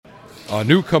A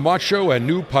new Camacho and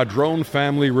new Padron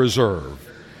Family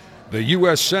Reserve. The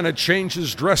U.S. Senate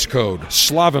changes dress code.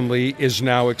 Slovenly is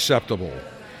now acceptable.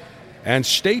 And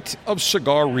state of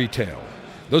cigar retail.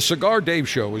 The Cigar Dave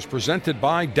Show is presented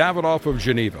by Davidoff of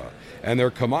Geneva and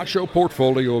their Camacho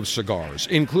portfolio of cigars,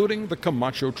 including the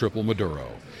Camacho Triple Maduro.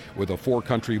 With a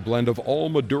 4-country blend of all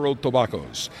Maduro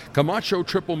tobaccos, Camacho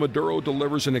Triple Maduro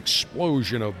delivers an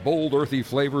explosion of bold, earthy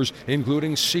flavors,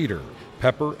 including cedar,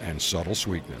 pepper, and subtle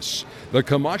sweetness. The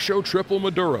Camacho Triple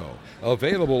Maduro,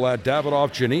 available at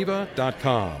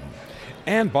DavidoffGeneva.com.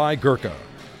 And by Gurkha,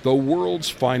 the world's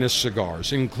finest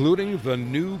cigars, including the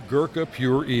new Gurkha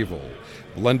Pure Evil,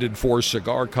 blended for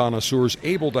cigar connoisseurs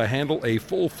able to handle a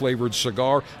full-flavored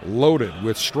cigar loaded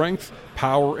with strength,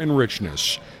 power, and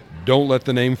richness. Don't let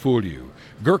the name fool you.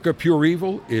 Gurkha Pure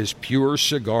Evil is pure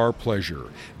cigar pleasure.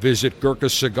 Visit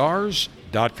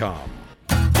GurkhaCigars.com.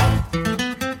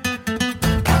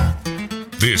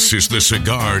 This is the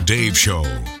Cigar Dave Show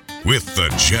with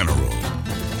the General.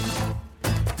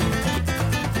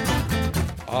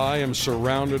 I am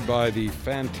surrounded by the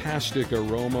fantastic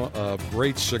aroma of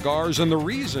great cigars, and the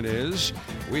reason is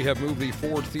we have moved the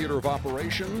Ford Theater of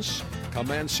Operations,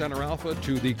 Command Center Alpha,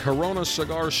 to the Corona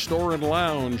Cigar Store and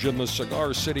Lounge in the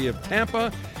cigar city of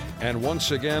Tampa. And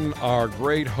once again, our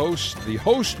great host, the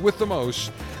host with the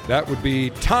most, that would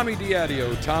be Tommy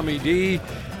Deaddio. Tommy D,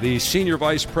 the Senior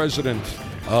Vice President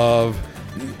of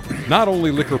not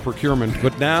only liquor procurement,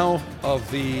 but now of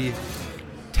the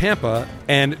Tampa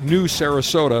and New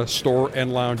Sarasota store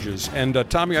and lounges. And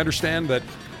Tommy, I understand that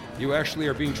you actually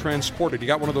are being transported. You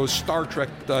got one of those Star Trek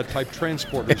type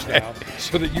transporters now,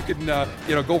 so that you can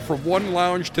go from one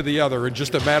lounge to the other in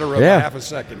just a matter of half a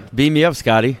second. Beam me up,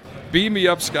 Scotty. Beam me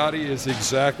up, Scotty, is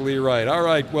exactly right. All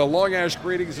right, well, Long Ash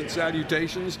greetings and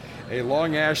salutations. A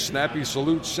Long Ash snappy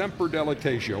salute, semper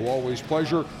delectatio, always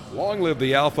pleasure. Long live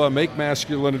the alpha, make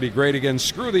masculinity great again,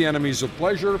 screw the enemies of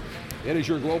pleasure. It is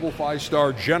your global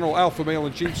 5-star General Alpha Male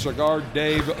in Chief, Cigar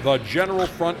Dave, the General,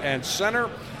 front and center.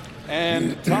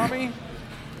 And Tommy,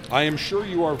 I am sure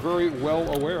you are very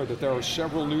well aware that there are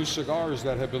several new cigars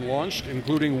that have been launched,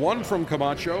 including one from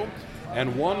Camacho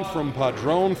and one from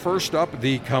Padron. First up,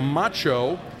 the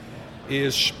Camacho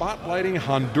is spotlighting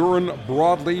Honduran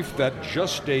Broadleaf that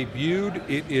just debuted.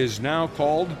 It is now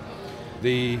called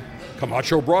the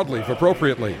Camacho Broadleaf,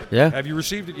 appropriately. Yeah. Have you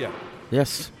received it yet?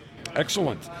 Yes.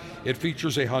 Excellent. It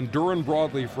features a Honduran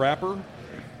broadleaf wrapper,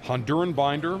 Honduran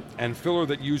binder, and filler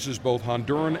that uses both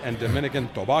Honduran and Dominican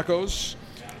tobaccos.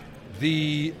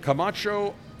 The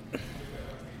Camacho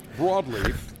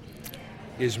broadleaf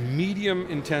is medium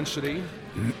intensity,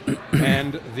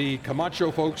 and the Camacho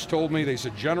folks told me, they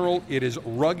said, General, it is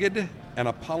rugged and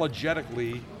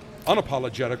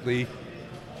unapologetically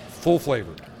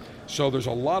full-flavored. So there's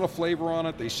a lot of flavor on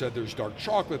it. They said there's dark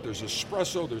chocolate, there's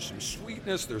espresso, there's some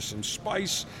sweetness, there's some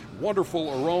spice,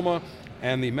 wonderful aroma.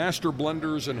 And the master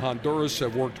blenders in Honduras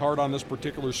have worked hard on this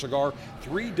particular cigar.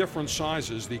 3 different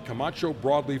sizes: the Camacho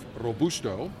Broadleaf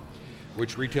Robusto,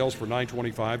 which retails for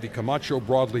 $9.25, the Camacho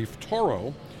Broadleaf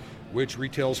Toro, which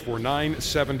retails for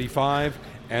 $9.75,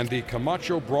 and the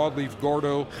Camacho Broadleaf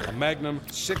Gordo, a Magnum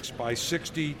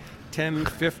 6x60,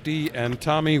 $10.50. And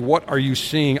Tommy, what are you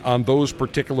seeing on those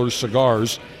particular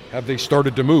cigars? Have they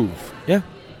started to move? Yeah,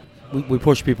 we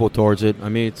push people towards it. I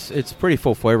mean, it's pretty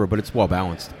full flavor, but it's well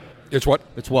balanced. It's what?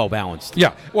 It's well balanced.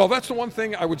 Yeah. Well, that's the one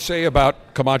thing I would say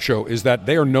about Camacho is that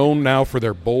they are known now for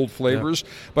their bold flavors,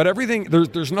 but everything,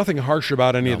 there's nothing harsh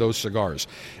about any of those cigars.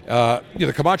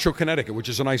 The Camacho Connecticut, which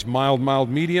is a nice mild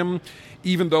medium,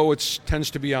 even though it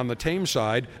tends to be on the tame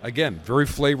side, again, very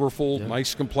flavorful,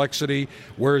 nice complexity,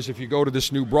 whereas if you go to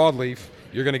this new broadleaf,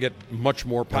 you're going to get much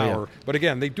more power. Oh, yeah. But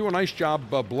again, they do a nice job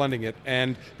blending it.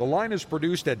 And the line is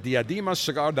produced at Diadema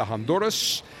Cigar de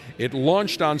Honduras. It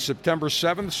launched on September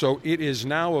 7th, so it is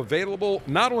now available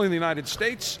not only in the United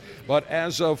States, but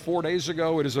as of 4 days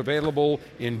ago, it is available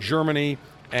in Germany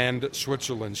and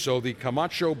Switzerland. So the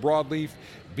Camacho Broadleaf,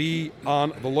 be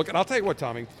on the look. And I'll tell you what,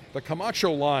 Tommy, the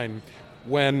Camacho line,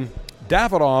 when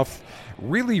Davidoff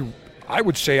really, I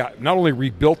would say, not only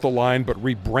rebuilt the line, but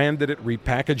rebranded it,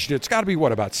 repackaged it. It's got to be,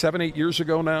 about 7-8 years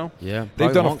ago now? Yeah,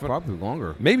 they've done probably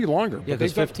longer. Maybe longer. Yeah,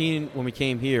 because 15 when we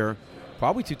came here,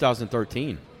 probably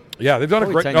 2013. Yeah, they've done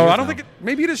probably a great. I don't think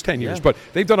maybe it is 10 years, but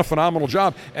they've done a phenomenal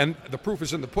job. And the proof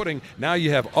is in the pudding. Now you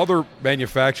have other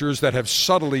manufacturers that have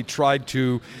subtly tried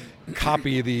to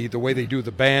copy the way they do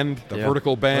the band, the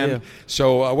vertical band. Oh, yeah.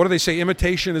 So what do they say?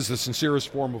 Imitation is the sincerest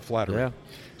form of flattery. Yeah.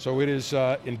 So it is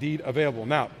indeed available.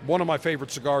 Now, one of my favorite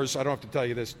cigars, I don't have to tell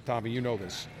you this, Tommy, you know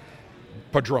this,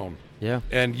 Padron. Yeah.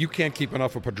 And you can't keep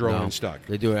enough of Padron in stock.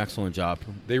 They do an excellent job.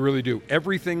 They really do.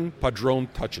 Everything Padron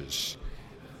touches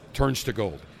turns to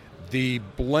gold. The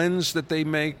blends that they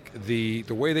make, the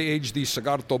way they age these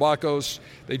cigar tobaccos,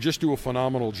 they just do a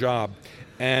phenomenal job.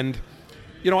 And,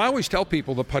 I always tell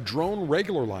people the Padron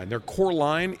regular line, their core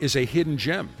line, is a hidden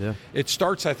gem. Yeah. It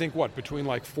starts, I think, between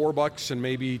like $4 and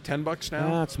maybe $10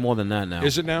 now? It's more than that now.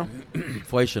 Is it now?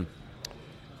 Inflation.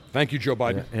 Thank you, Joe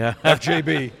Biden. Yeah.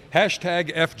 FJB.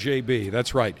 Hashtag FJB.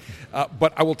 That's right.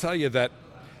 But I will tell you that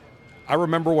I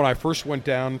remember when I first went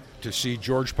down to see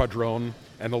George Padron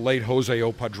and the late Jose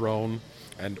O. Padron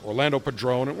and Orlando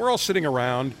Padron, and we're all sitting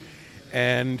around,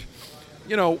 and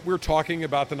we're talking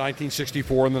about the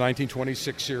 1964 and the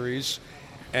 1926 series,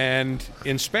 and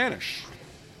in Spanish,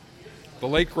 the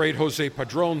late great Jose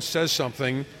Padron says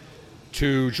something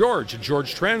to George, and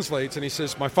George translates, and he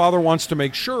says, "My father wants to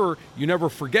make sure you never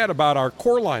forget about our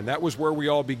core line. That was where we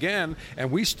all began, and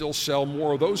we still sell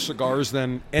more of those cigars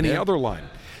than any other line."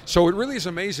 So it really is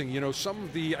amazing. Some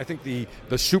of I think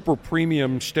the super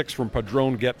premium sticks from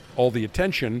Padron get all the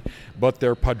attention, but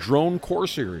their Padron Core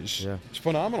Series, it's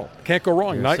phenomenal. Can't go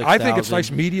wrong. Yeah, I think it's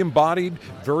nice, medium-bodied,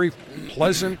 very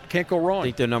pleasant. Can't go wrong. I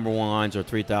think their number one lines are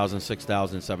 3,000,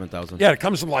 6,000, 7,000. Yeah, it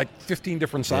comes in like 15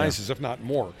 different sizes, if not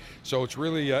more. So it's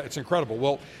really, it's incredible.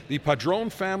 Well, the Padron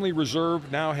Family Reserve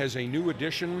now has a new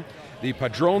addition, the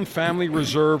Padron Family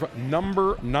Reserve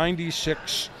Number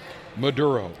 96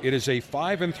 Maduro. It is a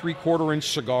 5 3/4 inch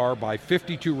cigar by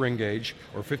 52 ring gauge,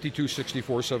 or 52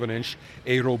 64/7 inch,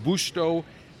 a Robusto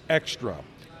Extra.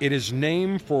 It is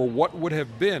named for what would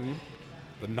have been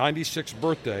the 96th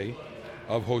birthday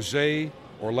of Jose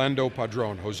Orlando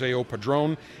Padron, Jose O.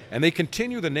 Padron, and they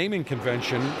continue the naming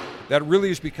convention that really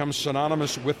has become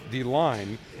synonymous with the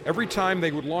line. Every time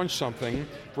they would launch something,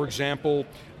 for example,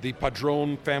 the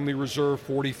Padron Family Reserve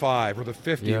 45 or the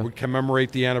 50 would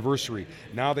commemorate the anniversary.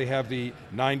 Now they have the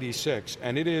 96,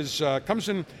 and it is comes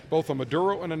in both a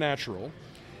Maduro and a natural.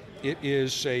 It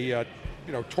is a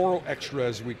Toro Extra,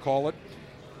 as we call it,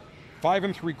 5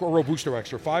 3/4 Robusto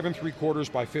Extra, 5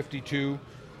 3/4 by 52.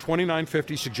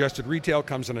 $29.50 suggested retail,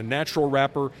 comes in a natural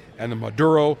wrapper, and the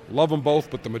Maduro, love them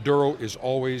both, but the Maduro is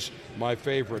always my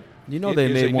favorite. They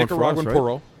made one Nicaraguan for us, right?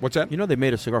 Puro. What's that? They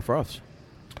made a cigar for us.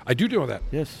 I do know that.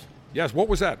 Yes. Yes, what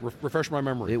was that? Refresh my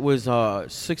memory. It was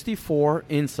 64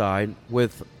 inside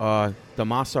with the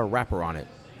masa wrapper on it.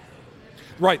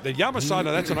 Right, the Yamasada,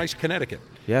 that's a nice Connecticut.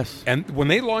 Yes. And when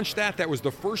they launched that was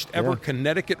the first ever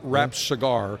Connecticut wrapped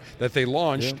cigar that they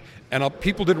launched. And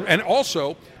people didn't, and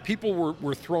also people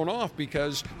were thrown off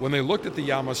because when they looked at the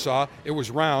Yamasa, it was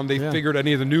round. They figured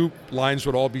any of the new lines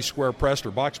would all be square pressed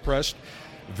or box pressed.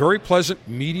 Very pleasant,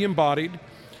 medium bodied,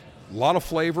 a lot of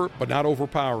flavor, but not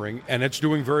overpowering, and it's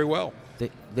doing very well.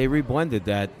 They reblended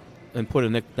that and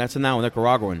put that's now a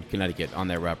Nicaraguan Connecticut on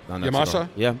their wrap. On that Yamasa? cigar.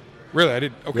 Yeah. Really? I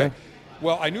did. Okay. Yeah.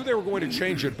 Well, I knew they were going to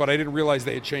change it, but I didn't realize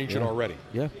they had changed it already.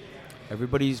 Yeah.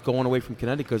 Everybody's going away from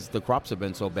Connecticut because the crops have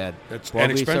been so bad. It's Broadleaf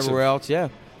inexpensive. everywhere else,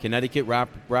 Connecticut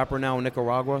wrapper now in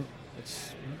Nicaragua.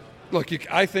 Look,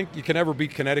 I think you can never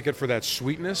beat Connecticut for that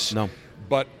sweetness. No.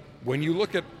 But when you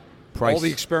look at Price. all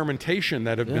the experimentation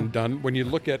that have been done, when you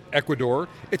look at Ecuador,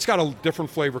 it's got a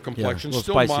different flavor complexion, little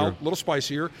still spicier. mild, a little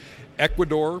spicier.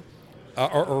 Ecuador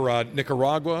or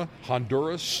Nicaragua,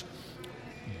 Honduras,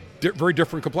 very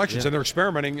different complexions, and they're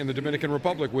experimenting in the Dominican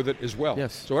Republic with it as well.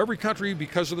 Yes. So every country,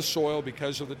 because of the soil,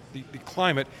 because of the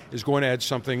climate, is going to add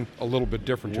something a little bit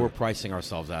different to We're it. pricing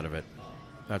ourselves out of it.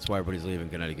 That's why everybody's leaving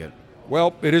Connecticut.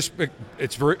 Well, it's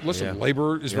very, listen, Yeah.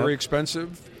 labor is very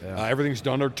expensive. Yeah. Everything's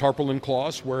done under tarpaulin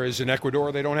cloths, whereas in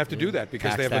Ecuador they don't have to do that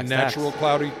because they have a Tax. natural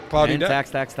cloudy And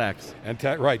deck. tax. And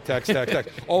tax.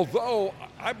 Although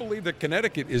I believe that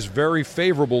Connecticut is very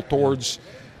favorable towards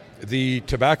the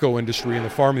tobacco industry and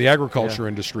the agriculture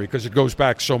industry because it goes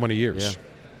back so many years. Yeah.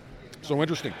 So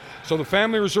interesting. So the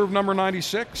Family Reserve number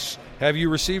 96, have you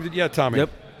received it yet, Tommy? Yep.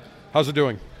 How's it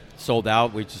doing? Sold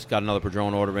out. We just got another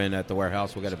Padron order in at the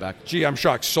warehouse. We'll get it back. Gee, I'm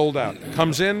shocked. Sold out.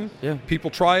 Comes in, people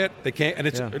try it, they can't, and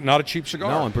it's not a cheap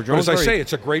cigar. No, and but Padron's as I say,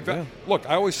 it's a great value. Yeah. Look,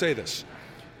 I always say this,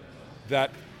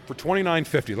 that for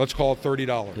 $29.50, let's call it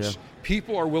 $30,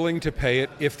 people are willing to pay it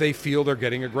if they feel they're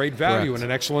getting a great value and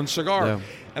an excellent cigar. Yeah.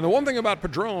 And the one thing about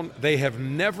Padron, they have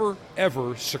never,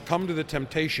 ever succumbed to the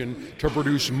temptation to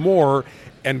produce more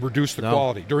and reduce the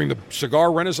quality. During the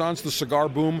cigar renaissance, the cigar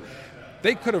boom,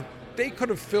 they could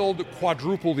have filled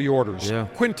quadruple the orders,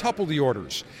 quintuple the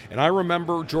orders. And I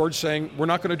remember George saying, we're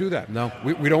not going to do that. No.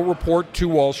 We don't report to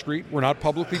Wall Street. We're not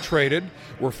publicly traded.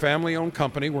 We're a family-owned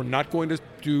company. We're not going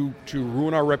to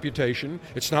ruin our reputation.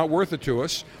 It's not worth it to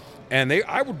us. And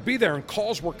I would be there, and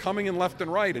calls were coming in left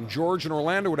and right, and George and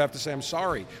Orlando would have to say, I'm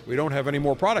sorry, we don't have any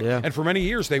more product. Yeah. And for many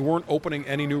years, they weren't opening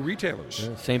any new retailers.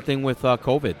 Same thing with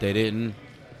COVID. They didn't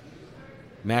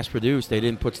mass-produced. They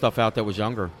didn't put stuff out that was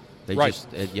younger. They Right.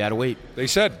 you had to wait. They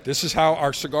said, this is how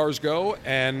our cigars go,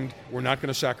 and we're not going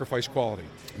to sacrifice quality.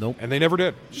 Nope. And they never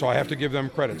did, so I have to give them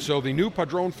credit. So the new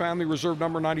Padron Family Reserve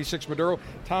Number 96 Maduro.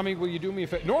 Tommy, will you do me a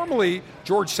favor? Normally,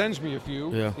 George sends me a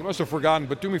few. Yeah. He must have forgotten,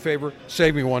 but do me a favor,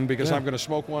 save me one, because Yeah. I'm going to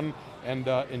smoke one and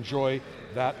enjoy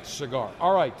that cigar.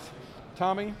 All right,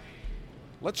 Tommy,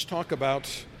 let's talk about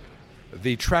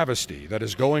the travesty that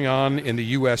is going on in the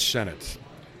U.S. Senate.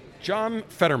 John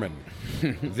Fetterman,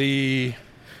 the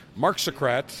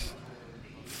Marxocrat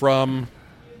from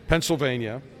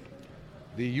Pennsylvania,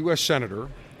 the U.S. Senator,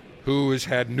 who has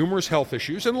had numerous health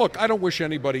issues. And look, I don't wish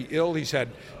anybody ill. He's had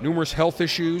numerous health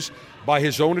issues. By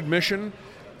his own admission,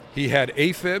 he had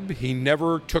AFib. He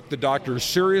never took the doctors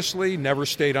seriously, never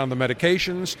stayed on the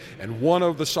medications. And one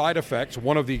of the side effects,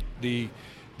 one of the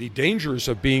dangers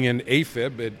of being in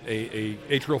AFib, a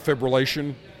atrial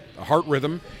fibrillation, a heart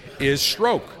rhythm, is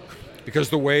stroke, because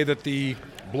the way that the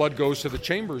blood goes to the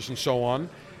chambers and so on.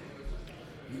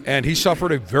 And he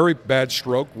suffered a very bad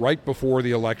stroke right before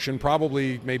the election,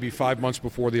 probably maybe 5 months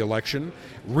before the election.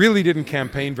 Really didn't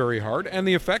campaign very hard, and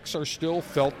the effects are still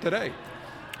felt today.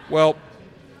 Well,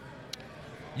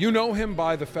 you know him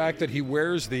by the fact that he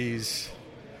wears these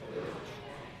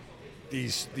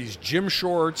gym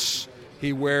shorts.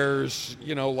 He wears,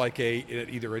 like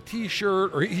either a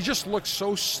T-shirt, or he just looks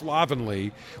so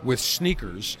slovenly with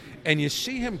sneakers. And you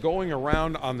see him going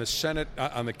around on the Senate,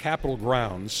 on the Capitol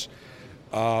grounds,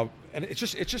 and it's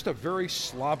just a very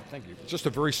Thank you. It's just a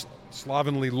very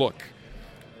slovenly look.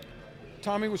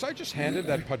 Tommy, was I just handed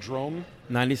that Padron?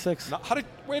 96.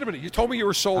 Wait a minute. You told me you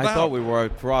were sold out. I thought we were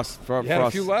for us. You had a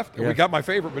few left? Yeah. We got my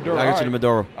favorite Maduro. I got you the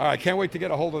Maduro. All right, can't wait to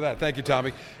get a hold of that. Thank you,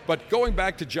 Tommy. But going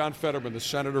back to John Fetterman, the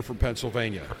senator from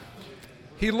Pennsylvania,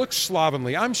 he looks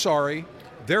slovenly. I'm sorry.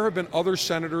 There have been other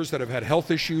senators that have had health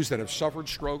issues, that have suffered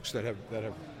strokes, that have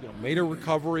made a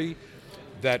recovery,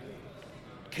 that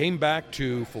came back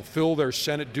to fulfill their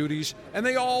Senate duties, and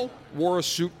they all wore a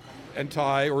suit and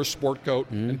tie or a sport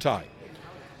coat and tie.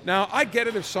 Now, I get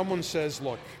it if someone says,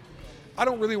 look, I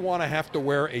don't really want to have to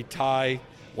wear a tie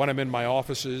when I'm in my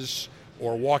offices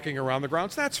or walking around the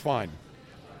grounds. That's fine.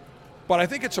 But I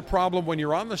think it's a problem when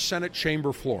you're on the Senate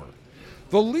chamber floor.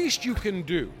 The least you can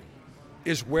do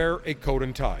is wear a coat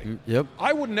and tie. Yep.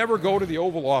 I would never go to the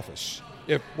Oval Office.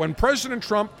 When President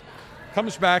Trump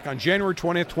comes back on January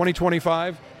 20th,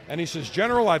 2025, and he says,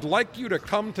 General, I'd like you to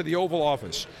come to the Oval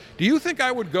Office. Do you think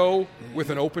I would go with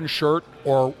an open shirt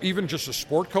or even just a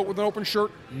sport coat with an open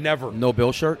shirt? Never. No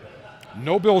Bill shirt?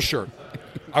 No Bill shirt.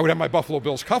 I would have my Buffalo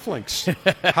Bills cufflinks.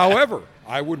 However,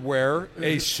 I would wear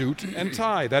a suit and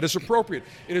tie. That is appropriate.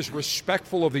 It is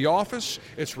respectful of the office.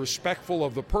 It's respectful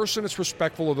of the person. It's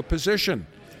respectful of the position.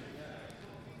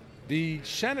 The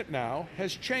Senate now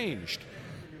has changed.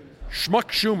 Schmuck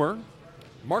Schumer,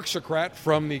 Marxocrat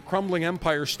from the crumbling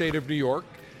empire state of New York,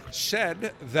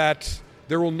 said that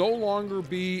there will no longer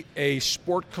be a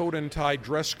sport coat and tie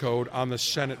dress code on the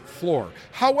Senate floor.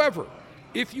 However,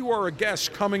 if you are a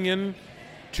guest coming in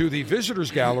to the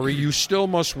visitors gallery, you still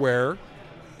must wear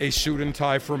a suit and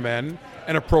tie for men,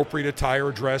 an appropriate attire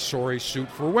or dress, or a suit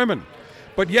for women.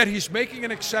 But yet he's making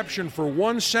an exception for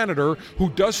one senator who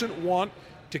doesn't want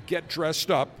to get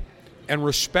dressed up and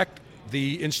respect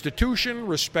the institution,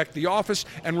 respect the office,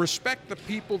 and respect the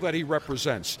people that he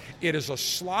represents. It is a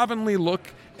slovenly look,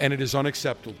 and it is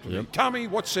unacceptable to me. Tommy,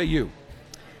 what say you?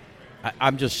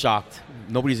 I'm just shocked.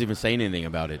 Nobody's even saying anything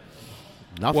about it.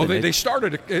 Nothing. Well, they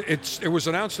started. It was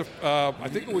announced, I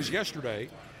think it was yesterday,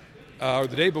 or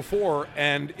the day before,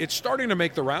 and it's starting to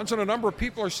make the rounds, and a number of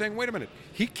people are saying, wait a minute,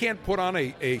 he can't put on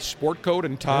a sport coat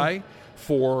and tie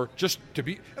for just to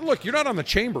be. And look, you're not on the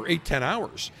chamber 8-10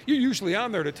 hours. You're usually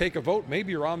on there to take a vote.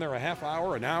 Maybe you're on there a half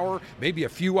hour, an hour, maybe a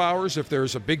few hours if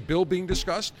there's a big bill being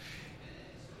discussed.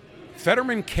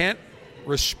 Fetterman can't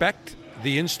respect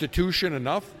the institution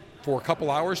enough for a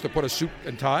couple hours to put a suit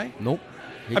and tie? Nope.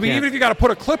 I mean, even if you got to put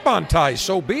a clip-on tie,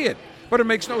 so be it. But it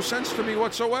makes no sense to me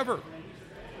whatsoever.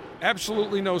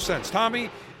 Absolutely no sense. Tommy,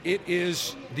 it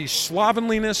is the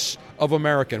slovenliness of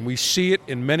America, and we see it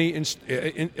in many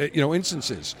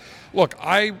instances. Look,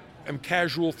 I am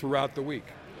casual throughout the week.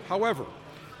 However,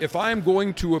 if I am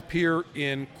going to appear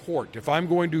in court, if I'm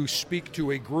going to speak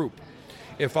to a group,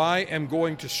 if I am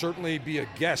going to certainly be a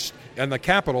guest in the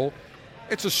Capitol,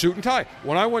 it's a suit and tie.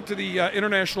 When I went to the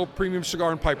International Premium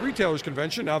Cigar and Pipe Retailers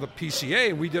Convention, now the PCA,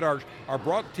 and we did our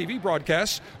TV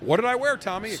broadcasts, what did I wear,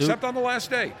 Tommy? Suit. Except on the last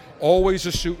day. Always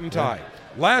a suit and tie.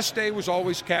 Last day was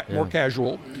always more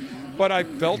casual, but I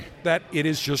felt that it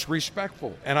is just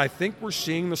respectful. And I think we're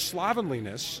seeing the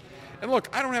slovenliness And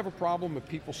look, I don't have a problem if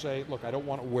people say, look, I don't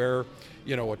want to wear,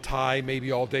 a tie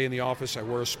maybe all day in the office. I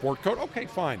wear a sport coat. Okay,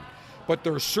 fine. But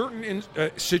there are certain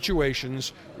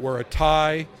situations where a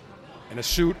tie and a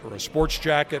suit or a sports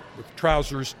jacket with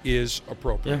trousers is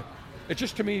appropriate. Yeah. It's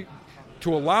just, to me,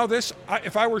 to allow this,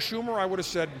 if I were Schumer, I would have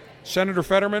said, Senator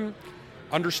Fetterman,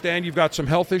 understand you've got some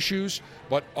health issues,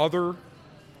 but other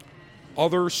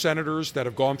senators that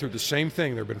have gone through the same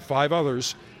thing, there have been 5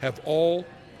 others, have all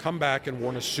come back and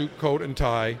worn a suit, coat, and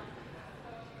tie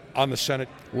on the Senate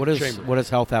chamber. What does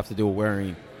health have to do with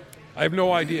wearing? I have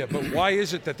no idea, but why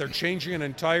is it that they're changing an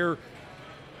entire,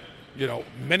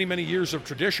 many, many years of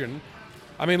tradition?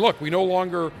 I mean, look,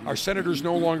 our senators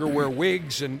no longer wear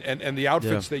wigs and the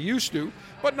outfits they used to,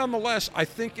 but nonetheless, I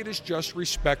think it is just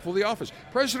respectful of the office.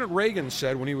 President Reagan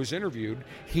said when he was interviewed,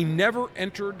 he never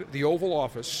entered the Oval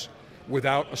Office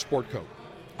without a sport coat.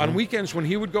 On weekends when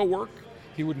he would go work,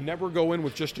 he would never go in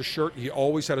with just a shirt. He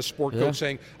always had a sport coat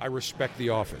saying, I respect the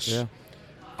office. Yeah.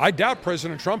 I doubt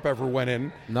President Trump ever went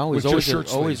in with just shirt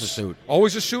sleeves. Always a suit.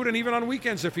 Always a suit, and even on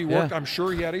weekends if he worked, I'm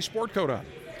sure he had a sport coat on.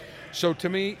 So to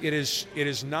me, it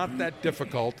is not that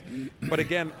difficult. But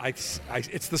again,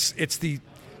 it's the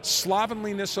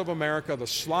slovenliness of America, the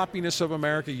sloppiness of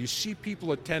America. You see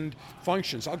people attend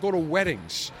functions. I'll go to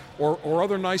weddings or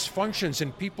other nice functions,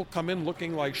 and people come in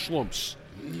looking like schlumps.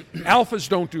 Alphas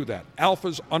don't do that.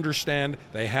 Alphas understand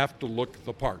they have to look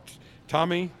the part.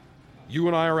 Tommy, you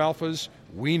and I are alphas.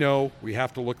 We know we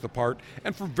have to look the part.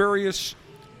 And for various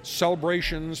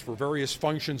celebrations, for various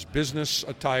functions, business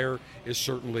attire is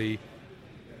certainly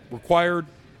required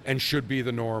and should be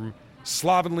the norm.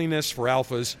 Slovenliness for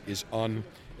alphas is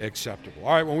unacceptable.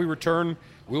 All right, when we return,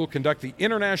 we will conduct the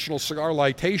International Cigar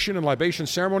Litation and Libation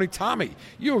Ceremony. Tommy,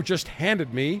 you have just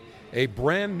handed me a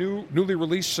brand new, newly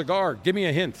released cigar. Give me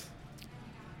a hint.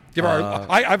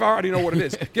 I already know what it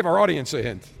is. Give our audience a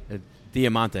hint.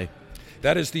 Diamante.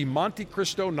 That is the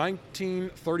Montecristo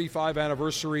 1935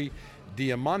 Anniversary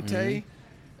Diamante.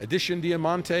 Edition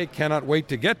Diamante. Cannot wait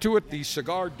to get to it. The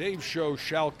Cigar Dave Show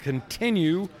shall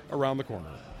continue around the corner.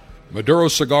 Maduro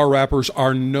cigar wrappers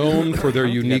are known for their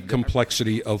unique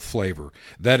complexity of flavor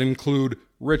that include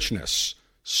richness,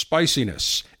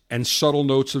 spiciness, and subtle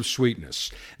notes of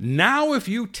sweetness. Now, if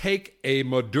you take a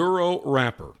Maduro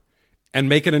wrapper and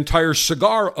make an entire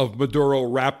cigar of Maduro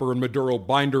wrapper and Maduro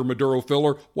binder, Maduro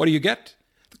filler, what do you get?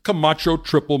 The Camacho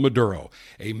Triple Maduro,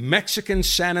 a Mexican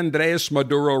San Andreas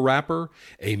Maduro wrapper,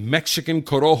 a Mexican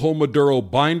Corojo Maduro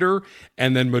binder,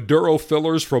 and then Maduro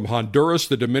fillers from Honduras,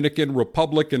 the Dominican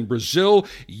Republic, and Brazil.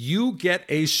 You get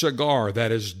a cigar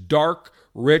that is dark,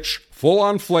 rich,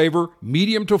 full-on flavor,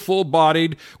 medium to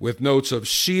full-bodied, with notes of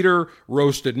cedar,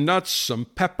 roasted nuts, some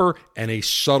pepper, and a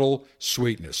subtle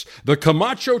sweetness. The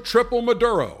Camacho Triple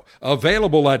Maduro,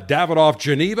 available at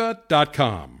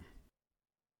davidoffgeneva.com.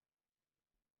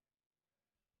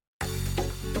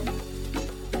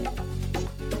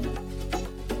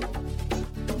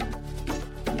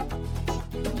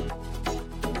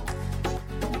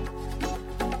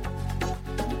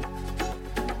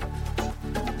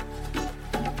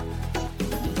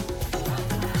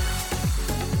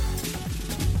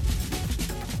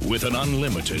 With an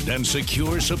unlimited and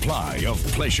secure supply of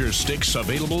pleasure sticks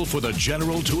available for the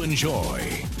general to enjoy,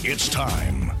 it's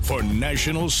time for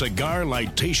National Cigar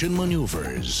Litation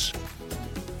Maneuvers.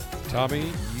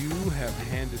 Tommy, you have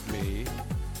handed me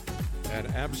an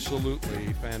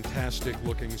absolutely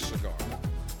fantastic-looking cigar.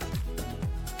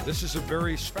 This is a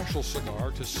very special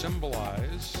cigar to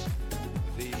symbolize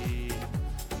the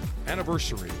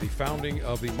anniversary, the founding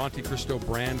of the Montecristo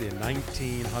brand in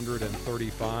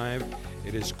 1935.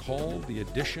 It is called the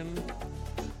Edicion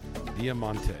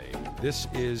Diamante. This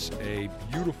is a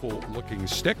beautiful looking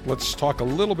stick. Let's talk a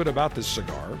little bit about this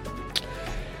cigar.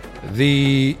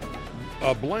 The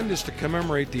blend is to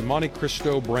commemorate the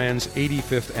Montecristo brand's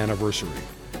 85th anniversary.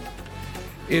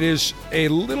 It is a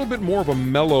little bit more of a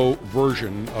mellow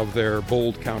version of their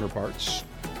bold counterparts.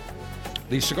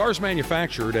 The cigar is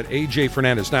manufactured at A.J.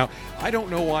 Fernandez. Now, I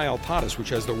don't know why Altadas, which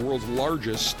has the world's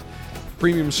largest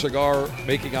premium cigar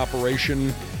making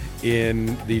operation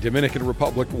in the Dominican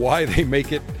Republic, why they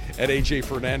make it at A.J.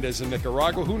 Fernandez in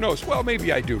Nicaragua. Who knows? Well,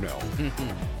 maybe I do know.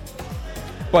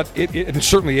 But and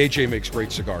certainly A.J. makes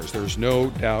great cigars. There's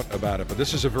no doubt about it. But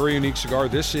this is a very unique cigar.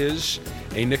 This is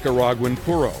a Nicaraguan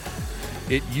Puro.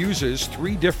 It uses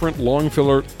 3 different long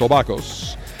filler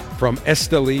tobaccos from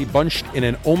Esteli, bunched in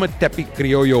an Ometepe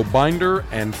Criollo binder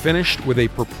and finished with a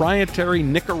proprietary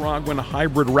Nicaraguan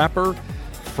hybrid wrapper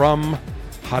from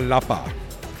Jalapa.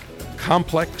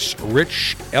 Complex,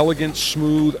 rich, elegant,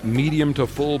 smooth, medium to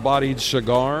full-bodied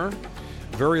cigar.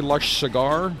 very lush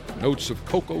cigar. Notes of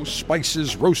cocoa,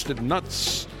 spices, roasted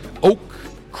nuts, oak,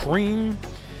 cream.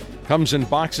 Comes in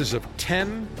boxes of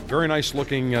 10. Very nice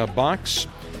looking box.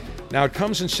 Now it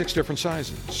comes in 6 different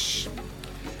sizes.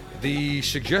 The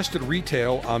suggested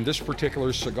retail on this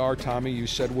particular cigar, Tommy, you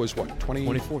said was what?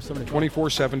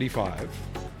 $24.75.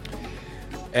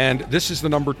 And this is the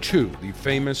number 2, the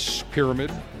famous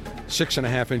pyramid,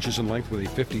 6.5 inches in length with a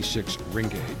 56 ring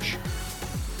gauge.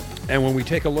 And when we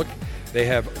take a look, they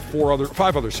have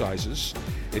 5 other sizes.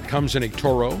 It comes in a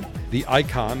Toro, the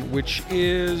Icon, which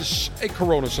is a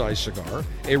Corona-sized cigar,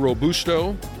 a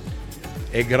Robusto,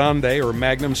 a Grande or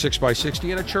Magnum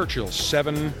 6x60, and a Churchill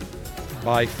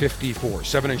 7x54,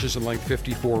 7 inches in length,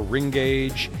 54 ring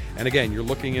gauge. And again, you're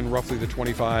looking in roughly the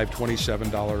 $25,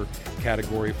 $27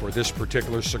 category for this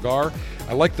particular cigar.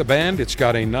 I like the band. It's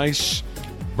got a nice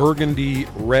burgundy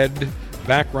red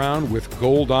background with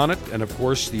gold on it, and of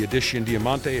course the Edicion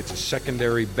Diamante. It's a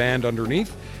secondary band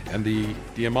underneath, and the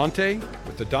Diamante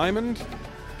with the diamond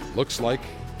looks like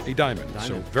a diamond.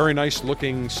 So very nice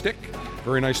looking stick,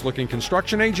 very nice looking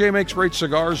construction. AJ makes great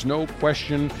cigars, no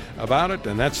question about it,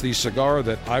 and that's the cigar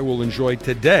that I will enjoy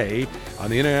today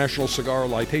on the International Cigar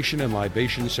Litation and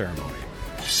Libation Ceremony.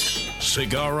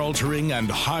 Cigar altering and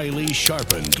highly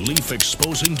sharpened leaf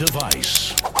exposing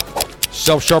device.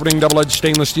 Self-sharpening double-edged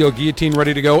stainless steel guillotine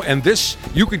ready to go. And this,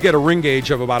 you could get a ring gauge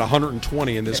of about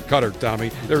 120 in this cutter,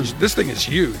 Tommy. This thing is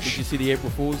huge. Did you see the April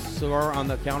Fool's cigar on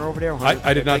the counter over there?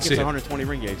 I did not see it. It's 120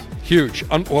 ring gauge. Huge.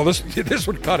 Well, this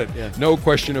would cut it. Yeah. No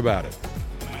question about it.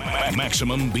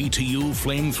 Maximum BTU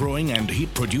flame-throwing and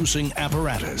heat-producing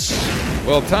apparatus.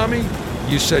 Well, Tommy,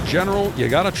 you said, General, you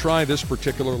got to try this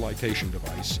particular litation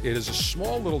device. It is a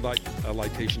small little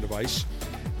litation device.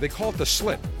 They call it the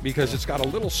slit because it's got a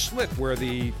little slit where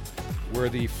the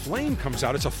flame comes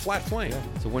out. It's a flat flame. Yeah,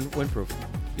 it's a windproof.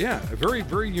 Yeah, a very,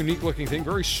 very unique looking thing.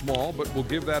 Very small, but we'll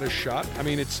give that a shot. I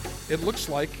mean, it looks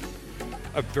like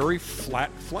a very flat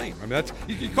flame. I mean,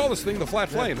 you call this thing the flat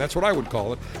flame. That's what I would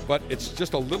call it. But it's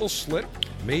just a little slit,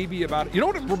 maybe about. You know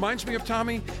what it reminds me of,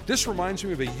 Tommy? This reminds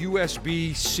me of a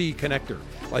USB-C connector.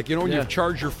 Like, you know, when you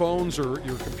charge your phones or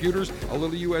your computers, a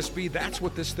little USB. That's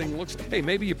what this thing looks. Hey,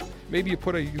 maybe you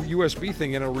put a USB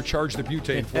thing in, it'll recharge the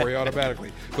butane for you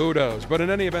automatically. Who knows? But in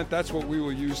any event, that's what we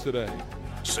will use today.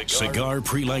 Cigar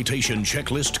pre-litation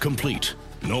checklist complete.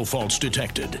 No faults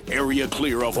detected. Area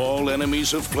clear of all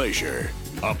enemies of pleasure.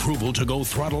 Approval to go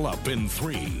throttle up in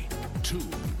 3, 2,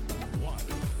 1.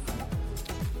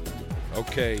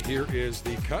 Okay, here is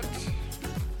the cut.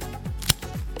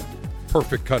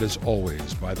 Perfect cut as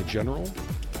always by the General. All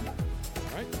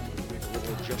right, make a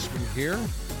little adjustment here.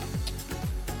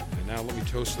 And now let me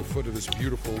toast the foot of this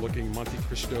beautiful looking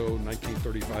Montecristo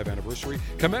 1935 anniversary,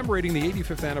 commemorating the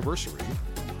 85th anniversary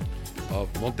of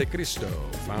Montecristo,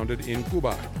 founded in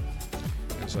Cuba.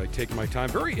 As I take my time,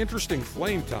 very interesting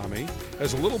flame, Tommy.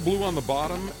 Has a little blue on the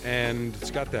bottom, and it's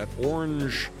got that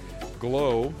orange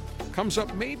glow. Comes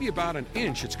up maybe about an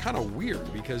inch. It's kind of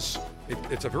weird because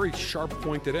it's a very sharp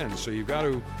pointed end. So you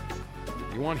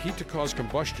want heat to cause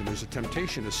combustion. There's a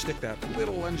temptation to stick that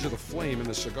little edge of the flame in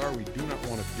the cigar. We do not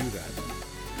want to do that.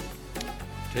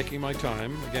 Taking my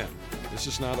time. Again, this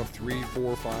is not a 3,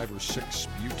 4, 5, or 6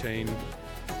 butane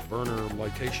burner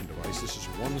litation device. This is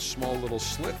one small little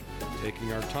slit.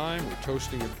 Taking our time, we're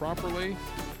toasting it properly.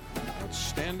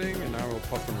 Outstanding, and now we'll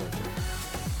puff and rotate.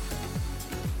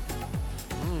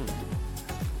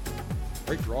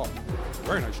 Great draw.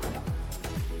 Very nice draw.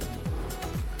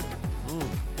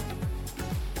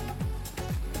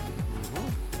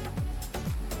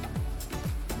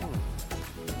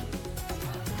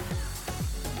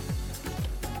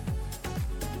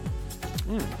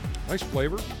 Nice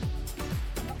flavor.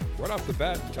 Right off the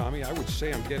bat, Tommy, I would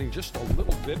say I'm getting just a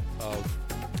little bit of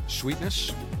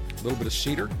sweetness, a little bit of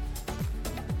cedar.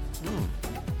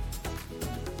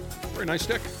 Very nice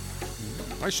stick.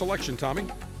 Nice selection, Tommy.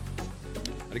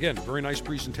 And again, very nice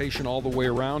presentation all the way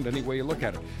around, any way you look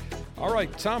at it. All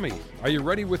right, Tommy, are you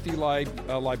ready with the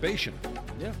libation?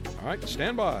 Yeah. All right,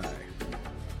 stand by.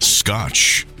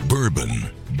 Scotch,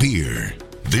 bourbon, beer.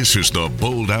 This is the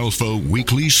Bold Alpha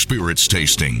Weekly Spirits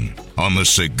Tasting on the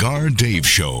Cigar Dave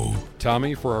Show.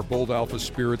 Tommy, for our Bold Alpha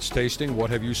Spirits Tasting, what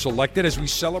have you selected as we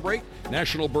celebrate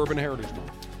National Bourbon Heritage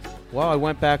Month? Well, I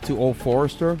went back to Old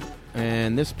Forester,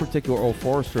 and this particular Old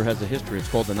Forester has a history. It's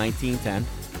called the 1910.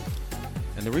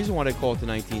 And the reason why they call it the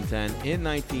 1910, in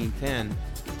 1910,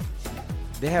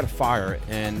 they had a fire,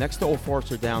 and next to Old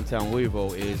Forester downtown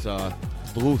Louisville is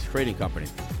Duluth Trading Company.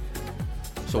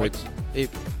 So right.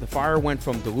 The fire went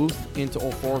from Duluth into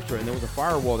Old Forester, and there was a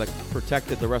firewall that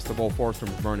protected the rest of Old Forester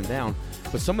from burning down.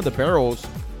 But some of the barrels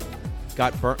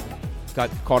got burnt, got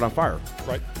caught on fire.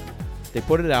 Right. They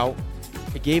put it out.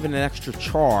 It gave it an extra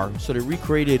char, so they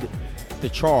recreated the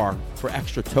char for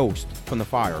extra toast from the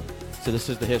fire. So this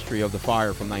is the history of the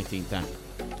fire from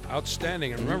 1910.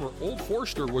 Outstanding. And remember, Old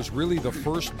Forester was really the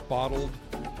first bottled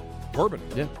bourbon.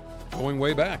 Yeah. Going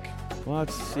way back. Well,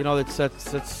 that's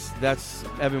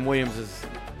Evan Williams.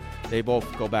 They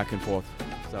both go back and forth.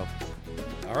 So.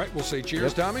 All right, we'll say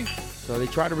cheers, Yep. Tommy. So they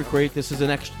try to recreate this as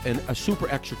a super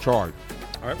extra char.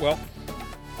 All right, well,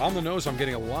 on the nose, I'm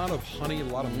getting a lot of honey, a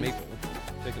lot of maple.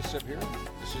 Take a sip here.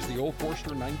 This is the Old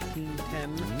Forester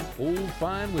 1910 Old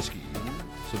Fine Whiskey.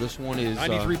 So this one is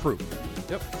 93 proof.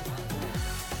 Yep.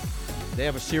 They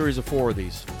have a series of 4 of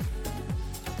these.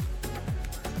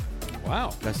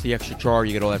 Wow. That's the extra char.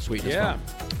 You get all that sweetness Yeah.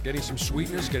 from. Getting some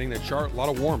sweetness, getting that char, a lot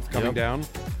of warmth coming down.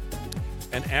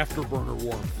 And afterburner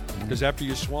warmth. Because after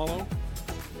you swallow,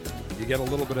 you get a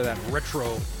little bit of that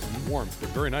retro warmth. But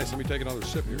very nice. Let me take another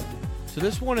sip here. So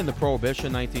this one in the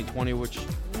Prohibition 1920, which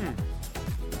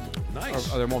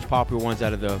Nice. are their most popular ones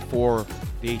out of the 4,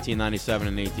 the 1897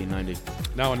 and 1890.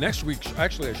 Now, next week,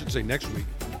 actually, I should say next week,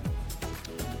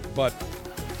 but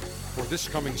for this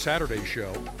coming Saturday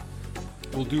show,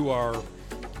 we'll do our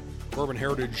Bourbon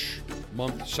Heritage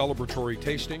Month celebratory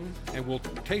tasting, and we'll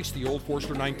taste the Old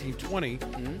Forester 1920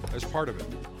 as part of it,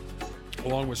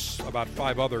 along with about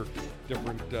 5 other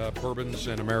different bourbons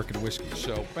and American whiskeys.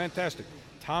 So, fantastic.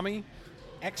 Tommy,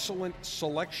 excellent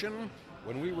selection.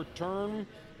 When we return,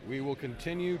 we will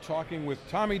continue talking with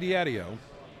Tommy Deaddio,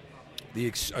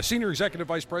 the Senior Executive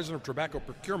Vice President of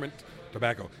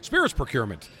Spirits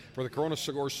Procurement for the Corona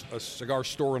Cigar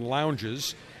Store and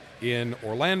Lounges in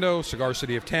Orlando, Cigar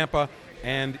City of Tampa,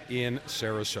 and in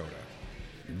Sarasota.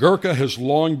 Gurkha has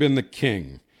long been the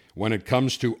king when it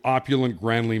comes to opulent,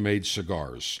 grandly made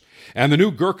cigars. And the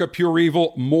new Gurkha Pure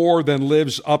Evil more than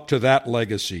lives up to that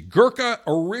legacy. Gurkha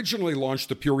originally launched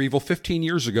the Pure Evil 15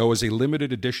 years ago as a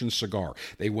limited edition cigar.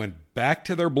 They went back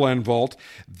to their blend vault.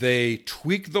 They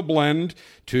tweaked the blend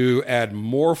to add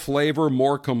more flavor,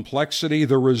 more complexity.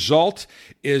 The result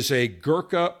is a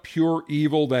Gurkha Pure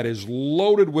Evil that is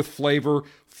loaded with flavor,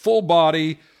 full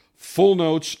body, full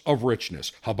notes of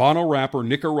richness. Habano wrapper,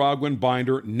 Nicaraguan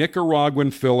binder, Nicaraguan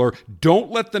filler.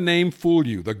 Don't let the name fool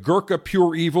you. The Gurkha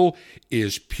Pure Evil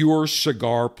is pure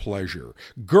cigar pleasure.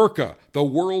 Gurkha, the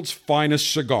world's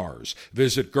finest cigars.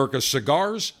 Visit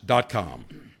GurkhaCigars.com.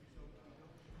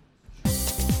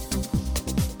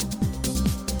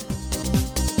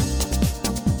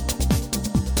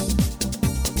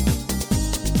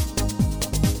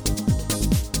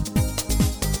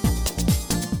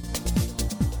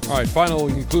 All right, final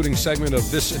and concluding segment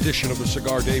of this edition of the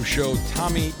Cigar Dave Show.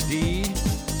 Tommy D,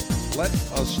 let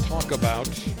us talk about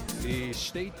the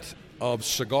state of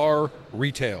cigar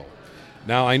retail.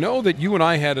 Now, I know that you and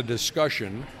I had a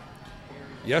discussion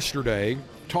yesterday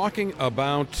talking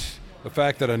about the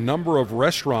fact that a number of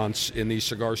restaurants in the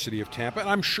Cigar City of Tampa, and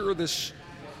I'm sure this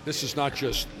is not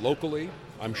just locally,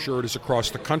 I'm sure it is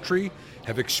across the country,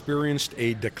 have experienced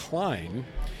a decline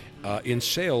in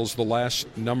sales the last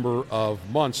number of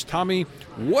months. Tommy,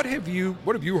 what have you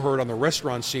heard on the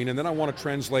restaurant scene? And then I want to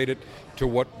translate it to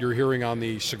what you're hearing on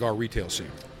the cigar retail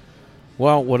scene.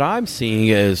 Well, what I'm seeing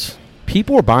is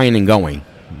people are buying and going.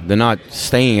 They're not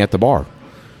staying at the bar.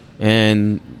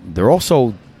 And they're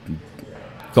also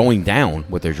going down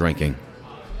what they're drinking,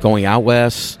 going out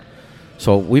west.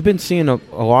 So we've been seeing a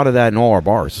lot of that in all our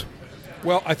bars.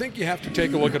 Well, I think you have to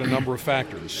take a look at a number of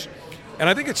factors. And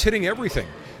I think it's hitting everything.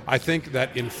 I think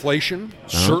that inflation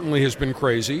certainly has been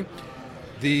crazy.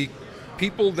 The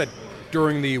people that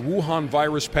during the Wuhan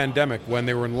virus pandemic, when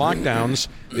they were in lockdowns,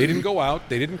 they didn't go out,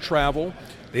 they didn't travel,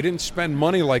 they didn't spend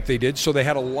money like they did, so they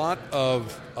had a lot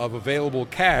of available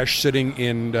cash sitting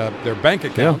in their bank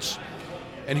accounts. Yeah.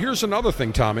 And here's another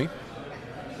thing, Tommy.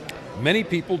 Many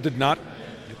people did not,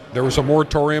 there was a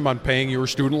moratorium on paying your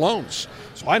student loans.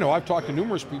 So I know I've talked to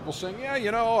numerous people saying,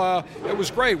 it was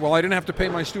great. Well, I didn't have to pay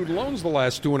my student loans the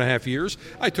last 2.5 years.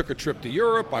 I took a trip to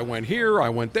Europe. I went here. I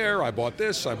went there. I bought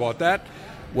this. I bought that.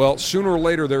 Well, sooner or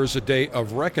later, there's a day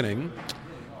of reckoning.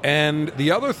 And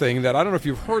the other thing that I don't know if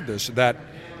you've heard this, that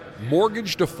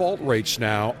mortgage default rates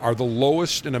now are the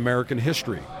lowest in American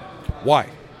history. Why?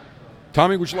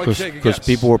 Tommy, would you like to take a guess? Because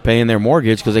people were paying their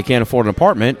mortgage because they can't afford an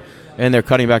apartment, and they're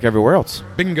cutting back everywhere else.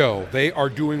 Bingo. They are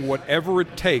doing whatever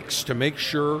it takes to make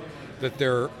sure that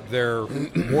their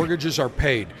mortgages are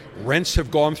paid. Rents have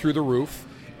gone through the roof.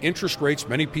 Interest rates,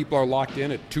 many people are locked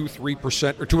in at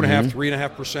 2-3% or 2.5%,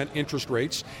 3.5% interest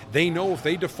rates. They know if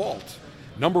they default,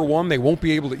 number one, they won't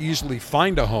be able to easily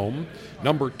find a home.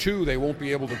 Number two, they won't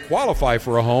be able to qualify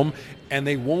for a home, and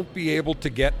they won't be able to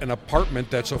get an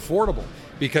apartment that's affordable.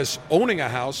 because owning a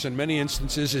house in many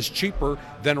instances is cheaper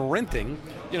than renting,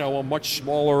 a much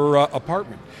smaller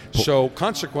apartment. So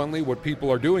consequently, what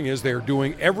people are doing is they're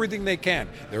doing everything they can.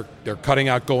 They're cutting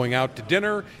out going out to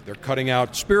dinner. They're cutting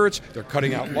out spirits. They're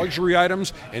cutting out luxury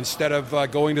items. Instead of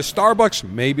going to Starbucks,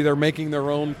 maybe they're making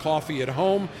their own coffee at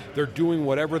home. They're doing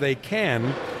whatever they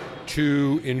can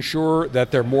to ensure that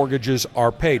their mortgages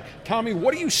are paid. Tommy,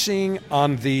 what are you seeing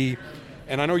on the,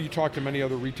 and I know you talk to many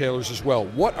other retailers as well,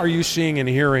 what are you seeing and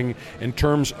hearing in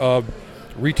terms of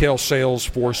retail sales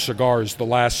for cigars the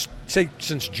last, say,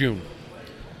 since June?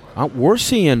 We're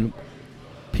seeing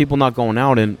people not going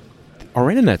out, and our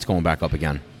internet's going back up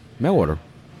again, mail order,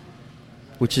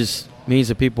 which means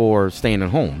that people are staying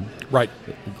at home. Right.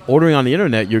 Ordering on the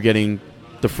internet, you're getting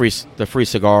the free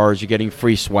cigars, you're getting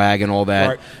free swag and all that.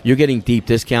 Right. You're getting deep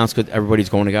discounts because everybody's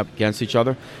going up against each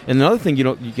other. And another thing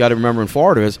you got to remember in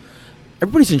Florida is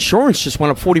everybody's insurance just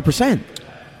went up 40%.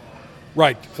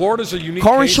 Right. Florida's a unique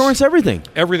car case. Insurance, everything.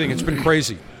 Everything. It's been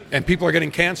crazy. And people are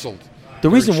getting canceled. The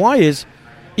reason why is,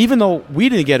 even though we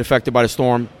didn't get affected by the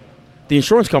storm, the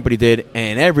insurance company did,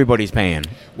 and everybody's paying.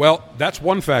 Well, that's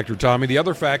one factor, Tommy. The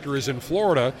other factor is in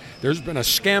Florida, there's been a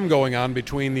scam going on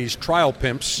between these trial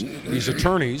pimps, these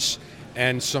attorneys,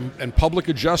 and public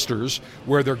adjusters,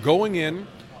 where they're going in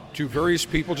to various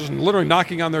people, just literally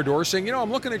knocking on their door, saying, I'm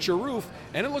looking at your roof,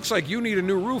 and it looks like you need a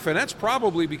new roof, and that's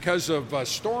probably because of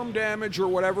storm damage or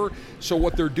whatever. So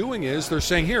what they're doing is they're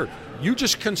saying, here, you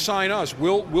just consign us.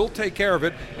 We'll take care of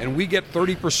it, and we get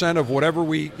 30% of whatever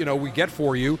we get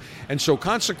for you. And so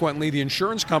consequently, the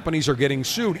insurance companies are getting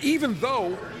sued, even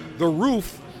though the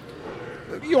roof,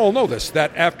 you all know this,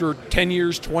 that after 10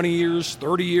 years, 20 years,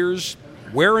 30 years,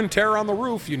 wear and tear on the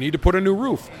roof, you need to put a new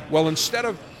roof. Well, instead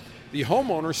of the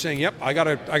homeowner saying, yep, I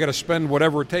gotta spend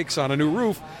whatever it takes on a new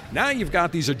roof, now you've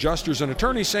got these adjusters and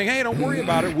attorneys saying, hey, don't worry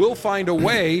about it. We'll find a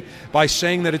way by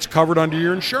saying that it's covered under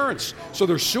your insurance. So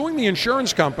they're suing the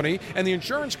insurance company, and the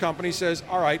insurance company says,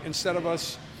 all right, instead of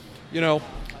us, paying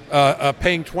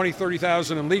 $20,000,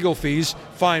 $30,000 in legal fees,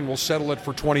 fine, we'll settle it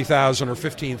for $20,000 or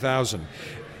 $15,000.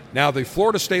 Now, the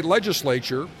Florida State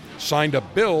Legislature signed a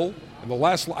bill in the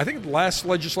last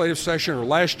legislative session or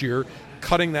last year,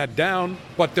 cutting that down,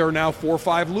 but there are now 4 or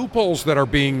 5 loopholes that are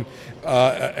being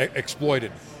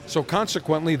exploited. So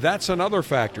consequently, that's another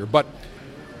factor. But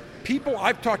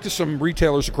I've talked to some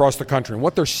retailers across the country, and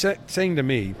what they're saying to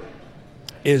me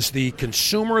is the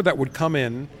consumer that would come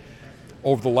in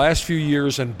over the last few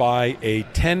years and buy a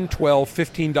 $10, $12,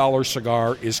 $15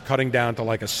 cigar is cutting down to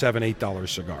like a $7, $8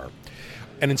 cigar.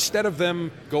 And instead of them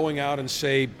going out and,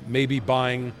 say, maybe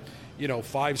buying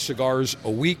 5 cigars a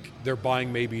week, they're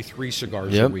buying maybe 3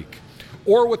 cigars a week.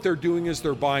 Or what they're doing is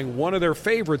they're buying one of their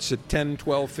favorites at $10,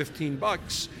 $12,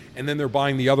 $15, and then they're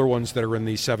buying the other ones that are in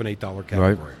the $7, $8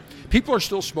 category. Right. People are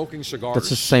still smoking cigars. That's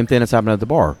the same thing that's happening at the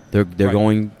bar. They're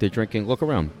drinking, look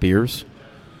around, beers,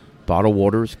 bottled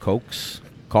waters, Cokes,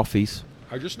 coffees.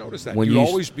 I just noticed that.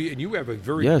 And you have a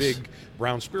very big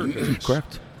brown spirit business.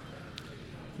 Correct.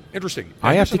 Interesting. And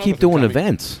I have to keep doing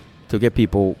events to get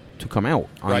people to come out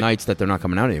on nights that they're not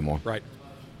coming out anymore. Right.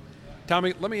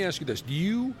 Tommy, let me ask you this. Do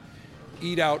you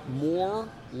eat out more,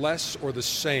 less, or the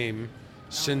same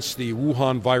since the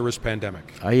Wuhan virus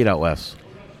pandemic? I eat out less.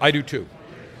 I do too.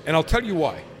 And I'll tell you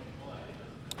why.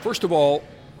 First of all,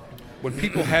 when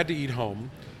people had to eat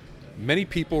home, many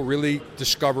people really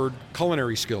discovered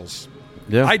culinary skills.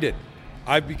 Yeah. I did.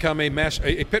 I've become a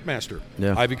pit master.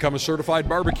 Yeah. I've become a certified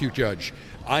barbecue judge.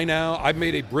 I've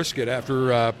made a brisket after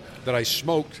that I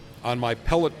smoked on my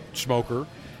pellet smoker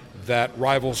that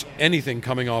rivals anything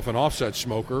coming off an offset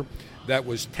smoker. That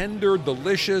was tender,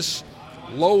 delicious,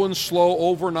 low and slow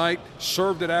overnight.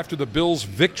 Served it after the Bills'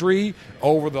 victory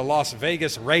over the Las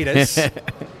Vegas Raiders.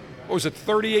 What was it,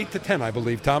 38-10, I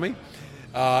believe, Tommy?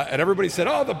 And everybody said,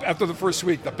 after the first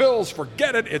week, the Bills,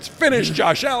 forget it. It's finished.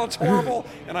 Josh Allen's horrible.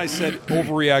 And I said,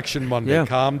 overreaction Monday. Yeah.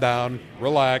 Calm down.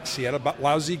 Relax. He had a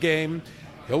lousy game.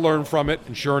 He'll learn from it.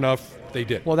 And sure enough, they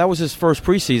did. Well, that was his first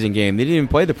preseason game. They didn't even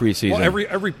play the preseason. Well,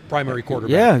 every primary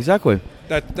quarterback. Yeah, exactly.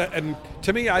 And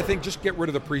to me, I think just get rid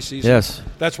of the preseason. Yes.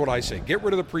 That's what I say. Get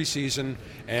rid of the preseason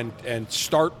and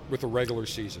start with the regular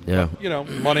season. Yeah. But,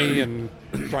 money and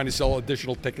trying to sell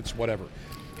additional tickets, whatever.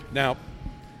 Now,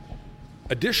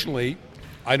 additionally,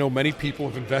 I know many people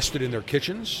have invested in their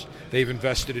kitchens. They've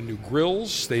invested in new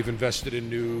grills. They've invested in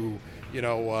new,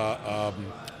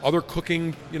 other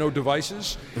cooking,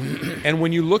 devices. And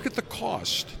when you look at the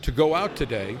cost to go out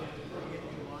today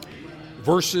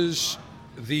versus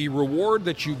the reward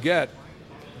that you get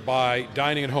by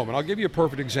dining at home, and I'll give you a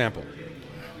perfect example.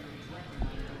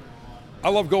 I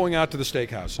love going out to the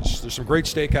steakhouses. There's some great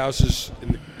steakhouses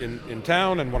in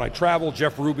town, and when I travel,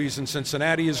 Jeff Ruby's in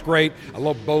Cincinnati is great. I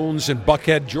love Bones in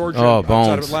Buckhead, Georgia,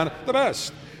 outside of Atlanta. The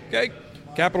best. Okay?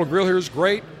 Capitol Grill here is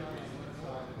great.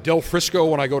 Del Frisco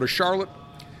when I go to Charlotte.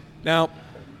 Now,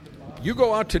 you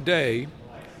go out today,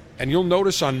 and you'll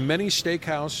notice on many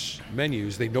steakhouse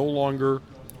menus, they no longer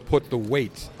put the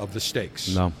weight of the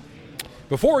steaks. No.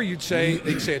 Before, they'd say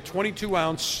a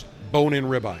 22-ounce bone-in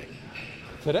ribeye.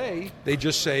 Today, they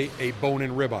just say a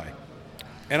bone-in ribeye.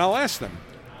 And I'll ask them,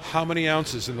 how many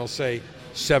ounces? And they'll say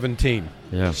 17,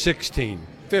 16,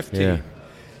 15. Yeah.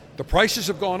 The prices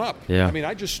have gone up. Yeah. I mean,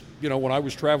 I just, when I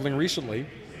was traveling recently,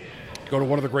 go to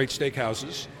one of the great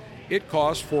steakhouses, it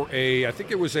cost for I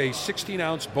think it was a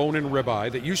 16-ounce bone-in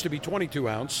ribeye that used to be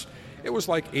 22-ounce. It was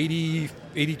like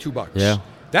 $82. Yeah.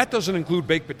 That doesn't include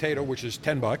baked potato, which is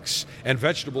 $10, and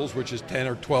vegetables, which is $10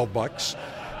 or $12.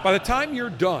 By the time you're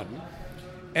done,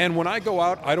 and when I go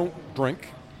out, I don't drink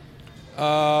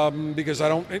because I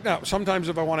don't. Now, sometimes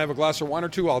if I want to have a glass of wine or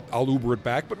two, I'll Uber it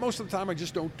back. But most of the time, I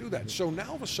just don't do that. So now,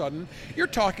 all of a sudden, you're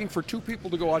talking for two people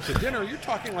to go out to dinner. You're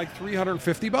talking like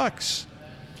 $350,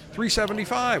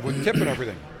 $375 with tip and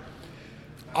everything.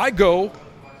 I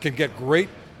can get great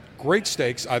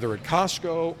steaks either at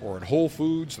Costco or at Whole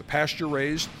Foods, the pasture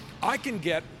raised. I can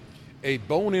get a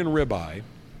bone-in ribeye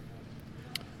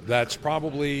that's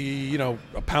probably a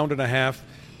pound and a half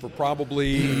for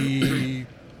probably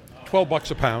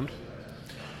 $12 a pound.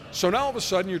 So now all of a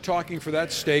sudden you're talking for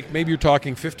that steak, maybe you're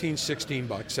talking $15, $16,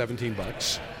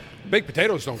 $17. Baked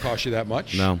potatoes don't cost you that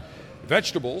much. No.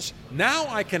 Vegetables. Now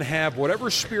I can have whatever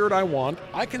spirit I want.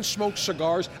 I can smoke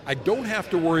cigars. I don't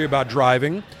have to worry about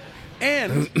driving.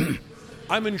 And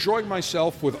I'm enjoying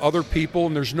myself with other people,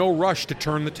 and there's no rush to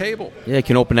turn the table. Yeah, you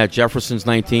can open that Jefferson's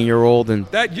 19-year-old. And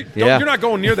you're not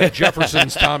going near that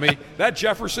Jefferson's, Tommy. That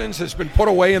Jefferson's has been put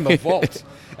away in the vault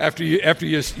after you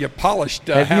polished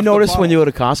half Have you noticed when you go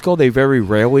to Costco, they very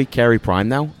rarely carry Prime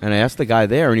now? And I asked the guy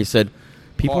there, and he said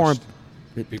people aren't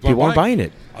buying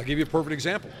it. I'll give you a perfect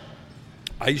example.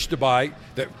 I used to buy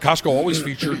that Costco always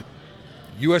featured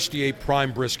USDA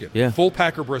Prime brisket, full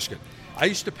packer brisket. I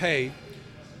used to pay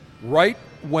right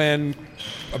when,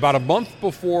 about a month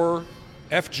before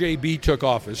FJB took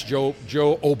office, Joe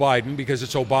O'Biden, because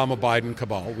it's Obama-Biden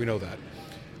cabal, we know that.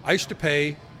 I used to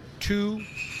pay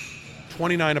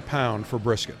 $2.29 a pound for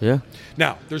brisket. Yeah.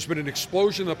 Now, there's been an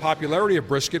explosion in the popularity of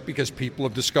brisket because people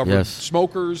have discovered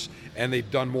smokers and they've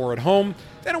done more at home.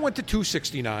 Then it went to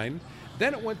 $2.69.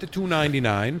 Then it went to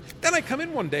 $2.99. Then I come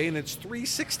in one day and it's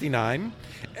 $3.69.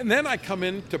 And then I come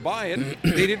in to buy it.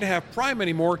 They didn't have Prime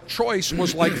anymore. Choice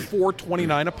was like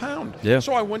 $4.29 a pound. Yeah.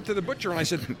 So I went to the butcher and I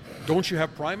said, "Don't you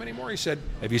have Prime anymore?" He said,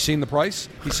 "Have you seen the price?"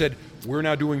 He said, "We're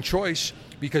now doing Choice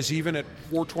because even at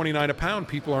 $4.29 a pound,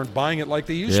 people aren't buying it like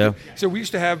they used to." So we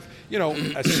used to have, a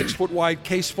 6-foot wide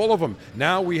case full of them.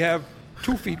 Now we have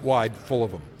 2 feet wide full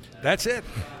of them. That's it.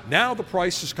 Now the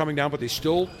price is coming down, but they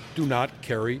still do not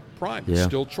carry Prime. It's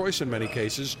still Choice in many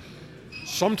cases.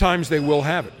 Sometimes they will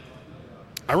have it.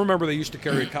 I remember they used to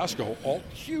carry at Costco a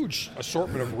huge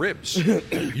assortment of ribs.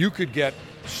 You could get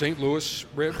St. Louis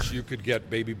ribs, you could get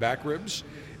baby back ribs,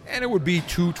 and it would be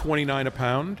 $2.29 a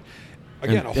pound.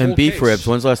 Again, a whole and beef case. ribs.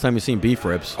 When's the last time you've seen beef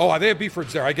ribs? Oh, they have beef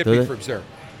ribs there. I get beef ribs there.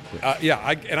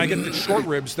 I get the short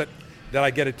ribs that I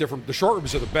get at different. The short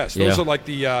ribs are the best. Those are like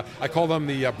the I call them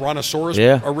the brontosaurus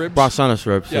ribs. Brontosaurus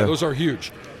ribs. Yeah, those are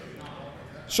huge.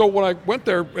 So when I went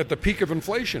there at the peak of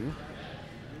inflation,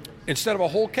 instead of a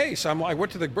whole case, I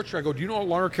went to the butcher. I go, "Do you no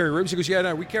longer carry ribs?" He goes, "Yeah,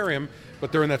 no, we carry them,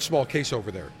 but they're in that small case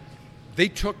over there." They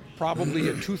took probably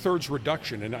a 2/3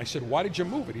 reduction, and I said, "Why did you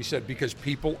move it?" He said, "Because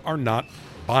people are not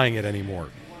buying it anymore,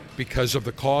 because of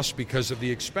the cost, because of the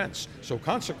expense." So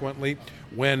consequently,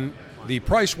 when the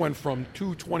price went from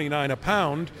 $2.29 a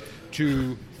pound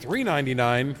to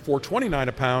 $3.99, $4.29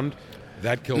 a pound,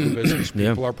 that killed the business.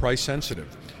 People are price sensitive.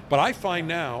 But I find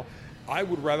now, I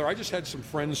just had some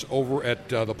friends over at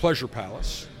the Pleasure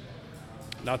Palace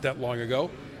not that long ago,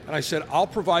 and I said, "I'll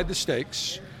provide the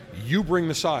steaks, you bring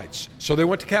the sides." So they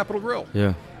went to Capitol Grill.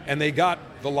 Yeah. And they got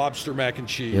the lobster mac and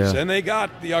cheese, and they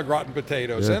got the au gratin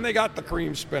potatoes, and they got the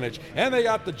cream spinach, and they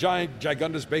got the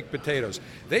Giganda's baked potatoes.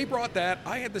 They brought that.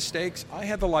 I had the steaks. I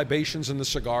had the libations and the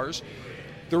cigars.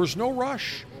 There was no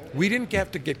rush. We didn't have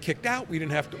to get kicked out. We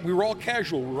didn't have to. We were all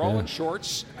casual. We were all in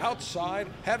shorts, outside,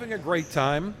 having a great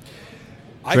time.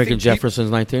 Drinking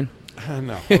Jefferson's 19?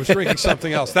 No, I was drinking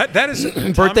something else. That is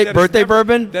birthday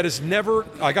bourbon. That is never.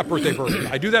 I got birthday bourbon.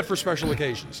 I do that for special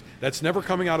occasions. That's never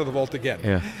coming out of the vault again.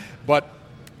 Yeah. But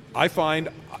I find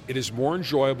it is more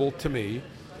enjoyable to me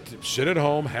sit at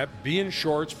home, be in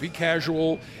shorts, be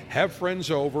casual, have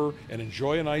friends over, and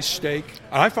enjoy a nice steak.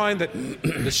 And I find that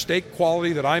the steak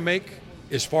quality that I make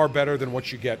is far better than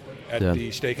what you get at the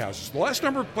steakhouses. The last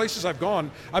number of places I've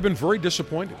gone, I've been very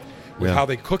disappointed with how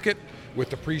they cook it, with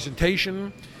the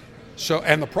presentation,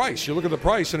 and the price. You look at the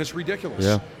price, and it's ridiculous.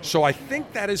 Yeah. So I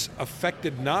think that has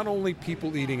affected not only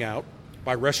people eating out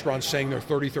by restaurants saying they're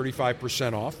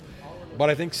 30-35% off, but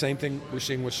I think same thing we're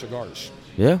seeing with cigars.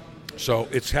 Yeah. So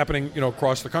it's happening,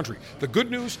 across the country. The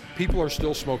good news, people are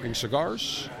still smoking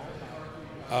cigars,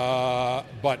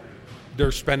 but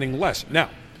they're spending less. Now,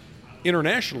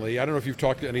 internationally, I don't know if you've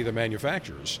talked to any of the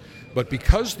manufacturers, but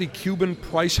because the Cuban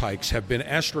price hikes have been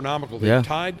astronomical,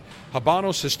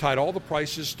 Habanos has tied all the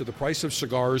prices to the price of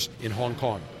cigars in Hong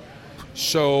Kong.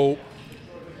 So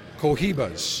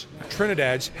Cohibas,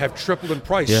 Trinidad's have tripled in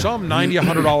price. Some $90,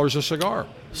 $100 a cigar.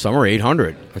 Some are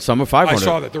 $800, and some are $500. I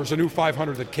saw that. There was a new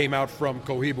 $500 that came out from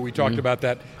Cohiba. We talked about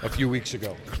that a few weeks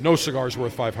ago. No cigar's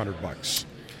worth $500.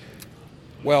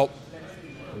 Well,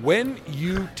 when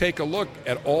you take a look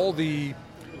at all the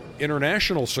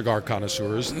international cigar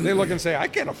connoisseurs, they look and say, I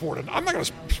can't afford it. I'm not going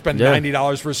to spend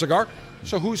 $90 for a cigar.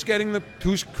 So who's getting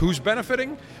who's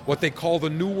benefiting? What they call the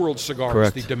New World cigars,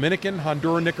 Correct. The Dominican,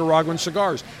 Honduran, Nicaraguan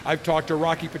cigars. I've talked to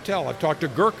Rocky Patel. I've talked to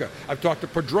Gurkha. I've talked to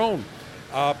Padron.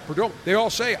 They all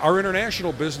say our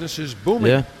international business is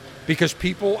booming because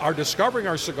people are discovering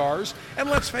our cigars. And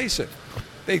let's face it,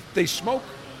 they smoke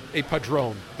a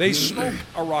Padron. They smoke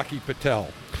a Rocky Patel.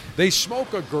 They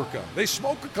smoke a Gurkha. They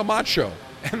smoke a Camacho.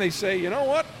 And they say, you know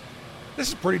what? This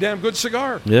is a pretty damn good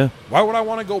cigar. Yeah. Why would I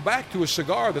want to go back to a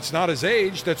cigar that's not as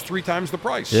aged, that's 3 times the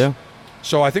price? Yeah.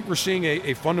 So I think we're seeing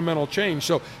a fundamental change.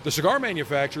 So the cigar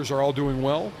manufacturers are all doing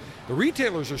well. The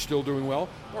retailers are still doing well.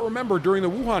 But remember, during the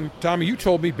Wuhan, Tommy, you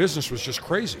told me business was just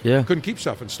crazy. Yeah. Couldn't keep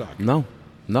stuff in stock. No.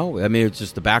 I mean, it's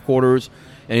just the back orders.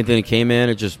 Anything that came in,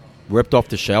 it just ripped off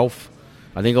the shelf.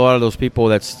 I think a lot of those people,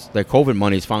 that COVID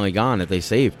money is finally gone that they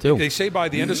saved, too. They say by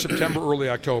the end of September, early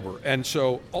October. And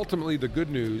so ultimately the good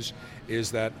news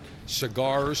is that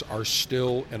cigars are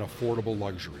still an affordable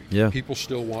luxury. Yeah. People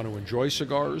still want to enjoy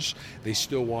cigars. They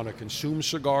still want to consume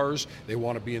cigars. They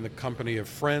want to be in the company of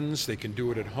friends. They can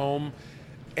do it at home.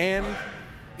 And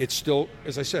it's still,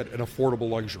 as I said, an affordable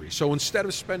luxury. So instead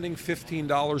of spending $15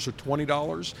 or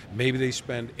 $20, maybe they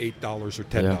spend $8 or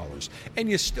 $10. Yeah. And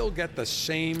you still get the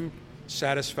same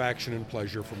satisfaction and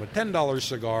pleasure from a $10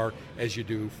 cigar as you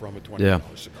do from a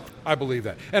 $20 cigar. I believe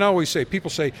that. And I always say, people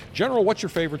say, General, what's your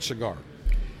favorite cigar?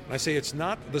 And I say, it's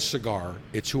not the cigar,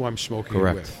 it's who I'm smoking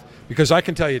it with. Because I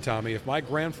can tell you, Tommy, if my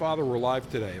grandfather were alive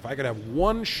today, if I could have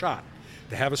one shot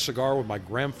to have a cigar with my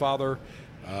grandfather,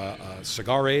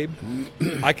 Cigar Abe,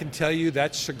 I can tell you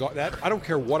that cigar, I don't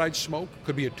care what I'd smoke,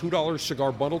 could be a $2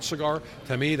 cigar, bundled cigar.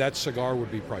 To me, that cigar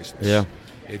would be priceless. Yeah.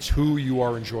 It's who you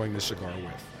are enjoying the cigar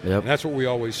with. Yep. And that's what we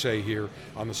always say here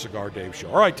on the Cigar Dave Show.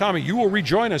 All right, Tommy, you will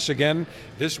rejoin us again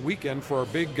this weekend for our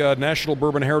big National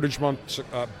Bourbon Heritage Month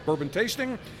bourbon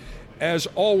tasting. As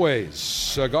always,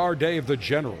 Cigar Dave the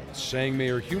General, saying may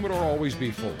your humidor always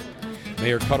be full. May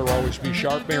your cutter always be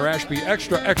sharp. May your ash be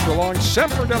extra, extra long.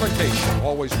 Semper Delectation.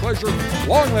 Always pleasure.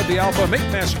 Long live the Alpha. Make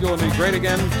masculinity great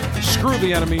again. Screw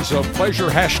the enemies of pleasure.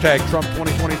 Hashtag Trump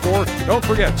 2024. Don't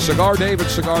forget, CigarDave at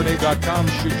CigarDave.com.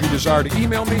 Should you desire to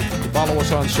email me, follow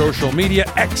us on social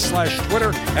media,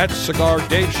 X/Twitter at Cigar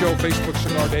Dave Show, Facebook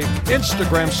Cigar Dave,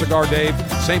 Instagram Cigar Dave.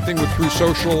 Same thing with True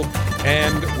Social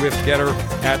and with Getter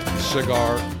at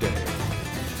Cigar Dave.